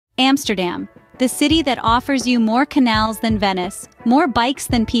Amsterdam, the city that offers you more canals than Venice, more bikes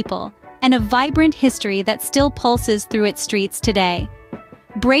than people, and a vibrant history that still pulses through its streets today.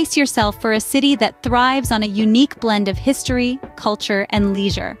 Brace yourself for a city that thrives on a unique blend of history, culture, and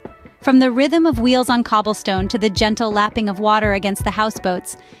leisure. From the rhythm of wheels on cobblestone to the gentle lapping of water against the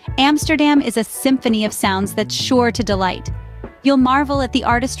houseboats, Amsterdam is a symphony of sounds that's sure to delight. You'll marvel at the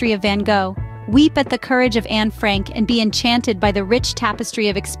artistry of Van Gogh, weep at the courage of Anne Frank, and be enchanted by the rich tapestry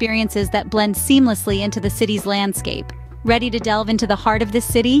of experiences that blend seamlessly into the city's landscape. Ready to delve into the heart of this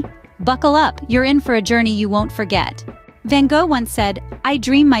city? Buckle up, you're in for a journey you won't forget. Van Gogh once said, "I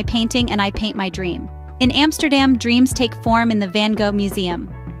dream my painting and I paint my dream." In Amsterdam, dreams take form in the Van Gogh Museum.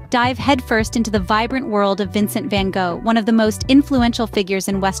 Dive headfirst into the vibrant world of Vincent van Gogh, one of the most influential figures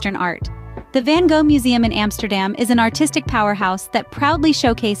in Western art. The Van Gogh Museum in Amsterdam is an artistic powerhouse that proudly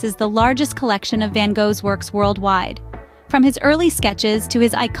showcases the largest collection of Van Gogh's works worldwide. From his early sketches to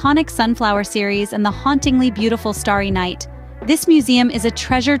his iconic Sunflower series and the hauntingly beautiful Starry Night, this museum is a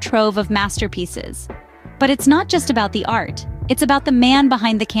treasure trove of masterpieces. But it's not just about the art, it's about the man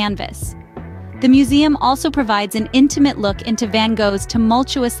behind the canvas. The museum also provides an intimate look into Van Gogh's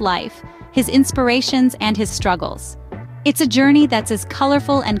tumultuous life, his inspirations, and his struggles. It's a journey that's as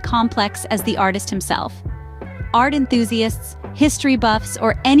colorful and complex as the artist himself. Art enthusiasts, history buffs,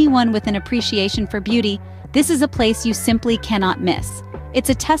 or anyone with an appreciation for beauty, this is a place you simply cannot miss.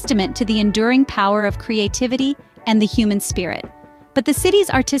 It's a testament to the enduring power of creativity and the human spirit. But the city's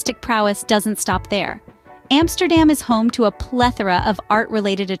artistic prowess doesn't stop there. Amsterdam is home to a plethora of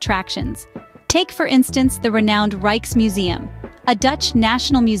art-related attractions. Take, for instance, the renowned Rijksmuseum, a Dutch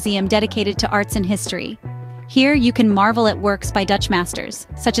national museum dedicated to arts and history. Here you can marvel at works by Dutch masters,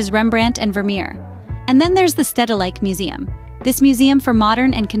 such as Rembrandt and Vermeer. And then there's the Stedelijk Museum. This museum for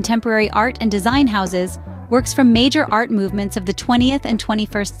modern and contemporary art and design houses works from major art movements of the 20th and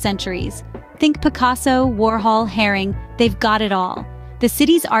 21st centuries. Think Picasso, Warhol, Haring, they've got it all. The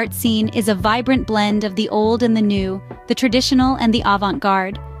city's art scene is a vibrant blend of the old and the new, the traditional and the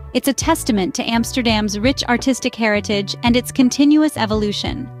avant-garde. It's a testament to Amsterdam's rich artistic heritage and its continuous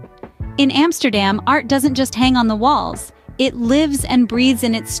evolution. In Amsterdam, art doesn't just hang on the walls. It lives and breathes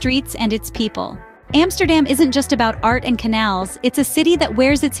in its streets and its people. Amsterdam isn't just about art and canals, it's a city that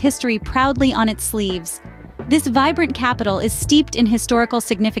wears its history proudly on its sleeves. This vibrant capital is steeped in historical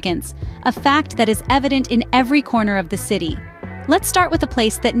significance, a fact that is evident in every corner of the city. Let's start with a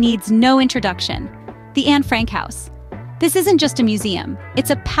place that needs no introduction, the Anne Frank House. This isn't just a museum,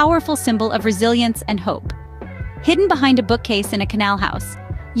 it's a powerful symbol of resilience and hope. Hidden behind a bookcase in a canal house,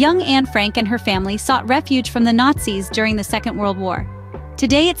 young Anne Frank and her family sought refuge from the Nazis during the Second World War.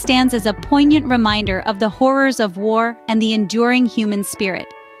 Today it stands as a poignant reminder of the horrors of war and the enduring human spirit.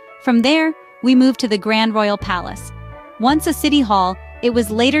 From there, we move to the Grand Royal Palace. Once a city hall, it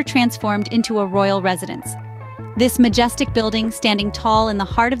was later transformed into a royal residence. This majestic building, standing tall in the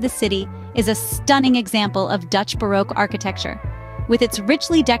heart of the city, is a stunning example of Dutch Baroque architecture. With its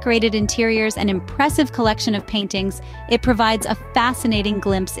richly decorated interiors and impressive collection of paintings, it provides a fascinating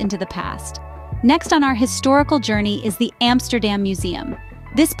glimpse into the past. Next on our historical journey is the Amsterdam Museum.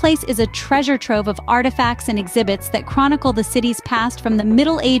 This place is a treasure trove of artifacts and exhibits that chronicle the city's past from the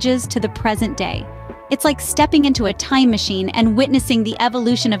Middle Ages to the present day. It's like stepping into a time machine and witnessing the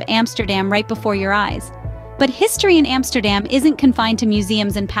evolution of Amsterdam right before your eyes. But history in Amsterdam isn't confined to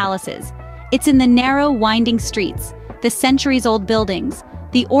museums and palaces. It's in the narrow, winding streets, the centuries-old buildings,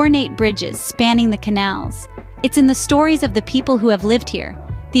 the ornate bridges spanning the canals. It's in the stories of the people who have lived here,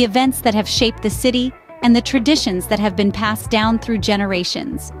 the events that have shaped the city, and the traditions that have been passed down through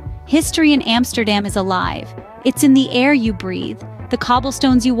generations. History in Amsterdam is alive. It's in the air you breathe, the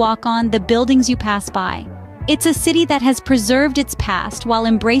cobblestones you walk on, the buildings you pass by. It's a city that has preserved its past while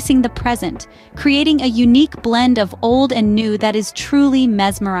embracing the present, creating a unique blend of old and new that is truly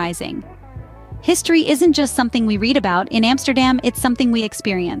mesmerizing. History isn't just something we read about. In Amsterdam, it's something we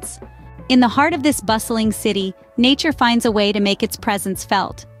experience. In the heart of this bustling city, nature finds a way to make its presence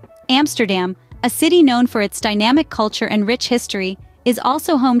felt. Amsterdam, a city known for its dynamic culture and rich history, is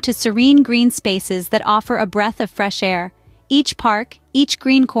also home to serene green spaces that offer a breath of fresh air. Each park, each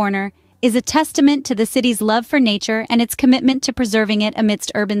green corner, is a testament to the city's love for nature and its commitment to preserving it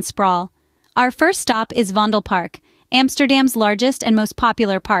amidst urban sprawl. Our first stop is Vondelpark, Amsterdam's largest and most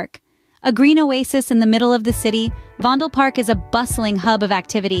popular park. A green oasis in the middle of the city, Vondelpark is a bustling hub of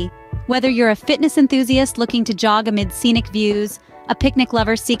activity. Whether you're a fitness enthusiast looking to jog amid scenic views, a picnic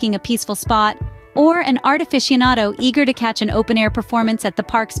lover seeking a peaceful spot, or an art aficionado eager to catch an open-air performance at the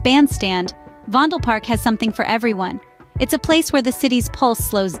park's bandstand, Vondelpark has something for everyone. It's a place where the city's pulse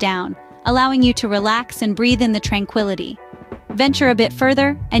slows down, allowing you to relax and breathe in the tranquility. Venture a bit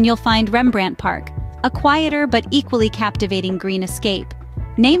further, and you'll find Rembrandt Park, a quieter but equally captivating green escape.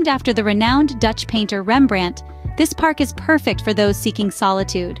 Named after the renowned Dutch painter Rembrandt, this park is perfect for those seeking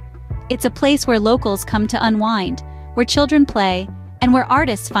solitude. It's a place where locals come to unwind, where children play, and where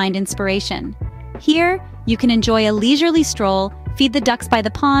artists find inspiration. Here, you can enjoy a leisurely stroll, feed the ducks by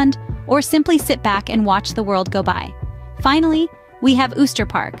the pond, or simply sit back and watch the world go by. Finally, we have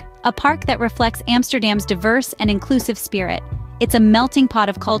Oosterpark, a park that reflects Amsterdam's diverse and inclusive spirit. It's a melting pot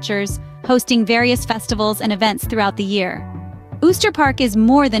of cultures, hosting various festivals and events throughout the year. Oosterpark is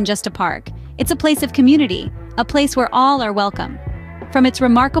more than just a park. It's a place of community, a place where all are welcome. From its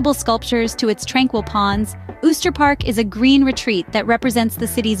remarkable sculptures to its tranquil ponds, Oosterpark is a green retreat that represents the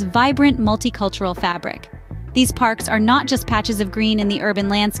city's vibrant multicultural fabric. These parks are not just patches of green in the urban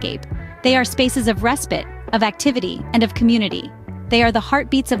landscape. They are spaces of respite, of activity, and of community. They are the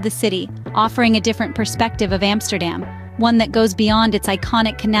heartbeats of the city, offering a different perspective of Amsterdam, one that goes beyond its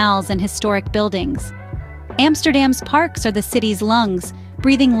iconic canals and historic buildings. Amsterdam's parks are the city's lungs,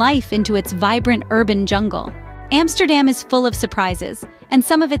 breathing life into its vibrant urban jungle. Amsterdam is full of surprises, and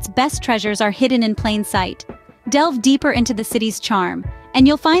some of its best treasures are hidden in plain sight. Delve deeper into the city's charm, and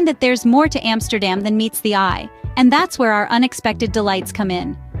you'll find that there's more to Amsterdam than meets the eye, and that's where our unexpected delights come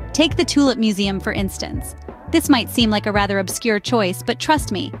in. Take the Tulip Museum, for instance. This might seem like a rather obscure choice, but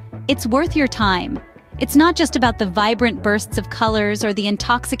trust me, it's worth your time. It's not just about the vibrant bursts of colors or the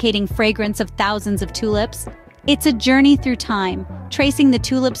intoxicating fragrance of thousands of tulips. It's a journey through time, tracing the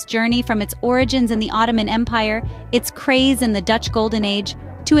tulip's journey from its origins in the Ottoman Empire, its craze in the Dutch Golden Age,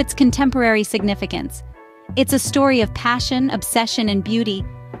 to its contemporary significance. It's a story of passion, obsession, and beauty,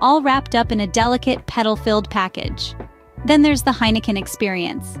 all wrapped up in a delicate, petal-filled package. Then there's the Heineken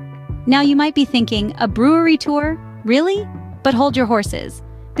experience. Now you might be thinking, a brewery tour? Really? But hold your horses.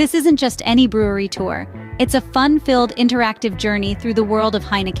 This isn't just any brewery tour. It's a fun-filled, interactive journey through the world of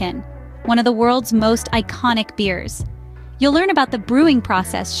Heineken, one of the world's most iconic beers. You'll learn about the brewing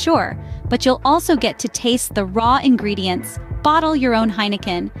process, sure, but you'll also get to taste the raw ingredients, bottle your own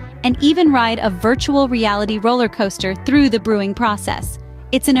Heineken, and even ride a virtual reality roller coaster through the brewing process.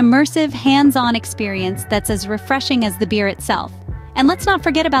 It's an immersive, hands-on experience that's as refreshing as the beer itself. And let's not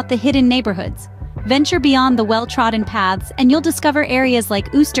forget about the hidden neighborhoods. Venture beyond the well-trodden paths and you'll discover areas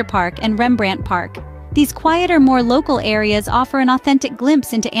like Oosterpark and Rembrandt Park. These quieter, more local areas offer an authentic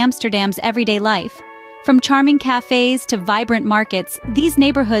glimpse into Amsterdam's everyday life. From charming cafes to vibrant markets, these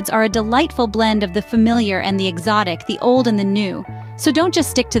neighborhoods are a delightful blend of the familiar and the exotic, the old and the new. So don't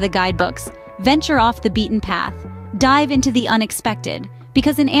just stick to the guidebooks. Venture off the beaten path. Dive into the unexpected,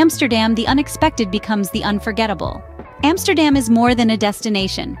 because in Amsterdam, the unexpected becomes the unforgettable. Amsterdam is more than a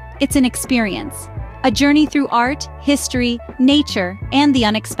destination. It's an experience. A journey through art, history, nature, and the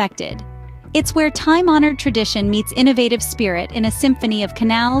unexpected. It's where time-honored tradition meets innovative spirit in a symphony of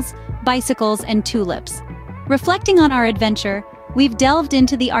canals, bicycles, and tulips. Reflecting on our adventure, we've delved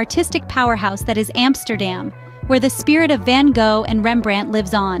into the artistic powerhouse that is Amsterdam, where the spirit of Van Gogh and Rembrandt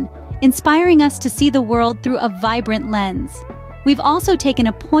lives on, inspiring us to see the world through a vibrant lens. We've also taken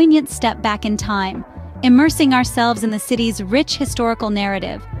a poignant step back in time, immersing ourselves in the city's rich historical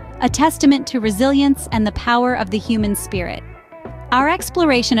narrative, a testament to resilience and the power of the human spirit. Our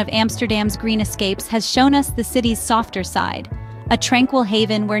exploration of Amsterdam's green escapes has shown us the city's softer side, a tranquil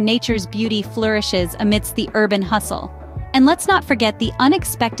haven where nature's beauty flourishes amidst the urban hustle. And let's not forget the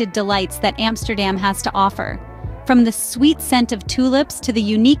unexpected delights that Amsterdam has to offer. From the sweet scent of tulips to the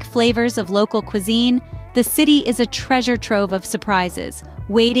unique flavors of local cuisine, the city is a treasure trove of surprises,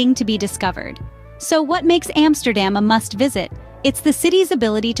 waiting to be discovered. So what makes Amsterdam a must-visit? It's the city's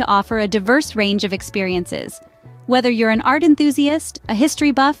ability to offer a diverse range of experiences. Whether you're an art enthusiast, a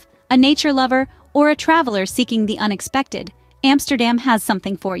history buff, a nature lover, or a traveler seeking the unexpected, Amsterdam has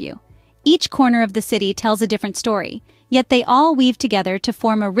something for you. Each corner of the city tells a different story, yet they all weave together to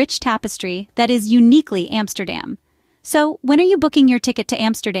form a rich tapestry that is uniquely Amsterdam. So, when are you booking your ticket to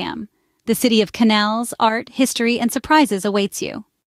Amsterdam? The city of canals, art, history, and surprises awaits you.